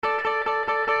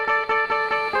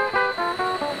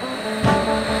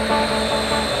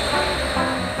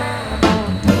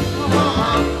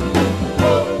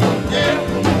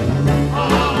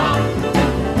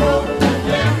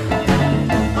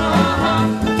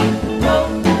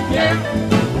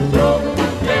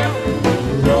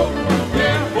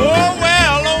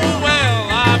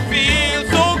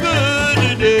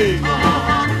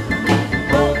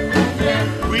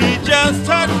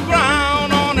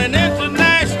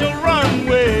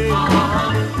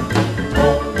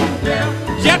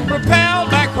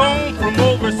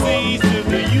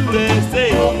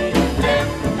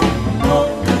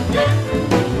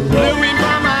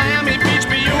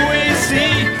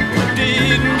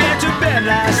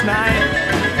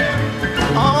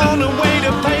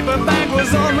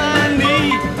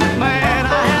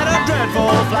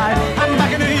flight. I'm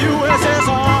back in the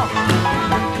USSR.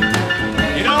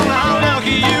 You don't know how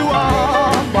lucky you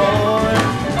are, boy.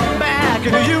 Back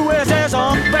in the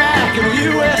USSR. Back in the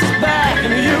US. Back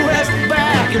in the US.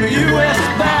 Back in the US.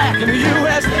 Back in the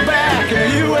US. Back in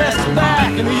the US.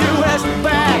 Back in the US.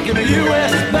 Back in the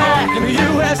US. Back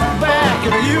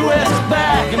in the US.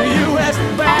 Back in the US.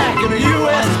 Back in the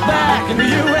US. Back in the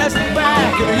US.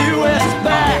 Back in the US. Back in the US.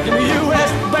 Back in the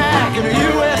US. Back in the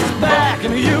US. Back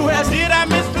in the US. Did I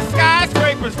miss the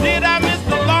skyscrapers? Did I miss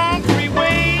the long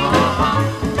freeway?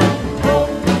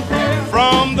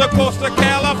 From the coast of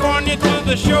California to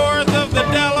the shores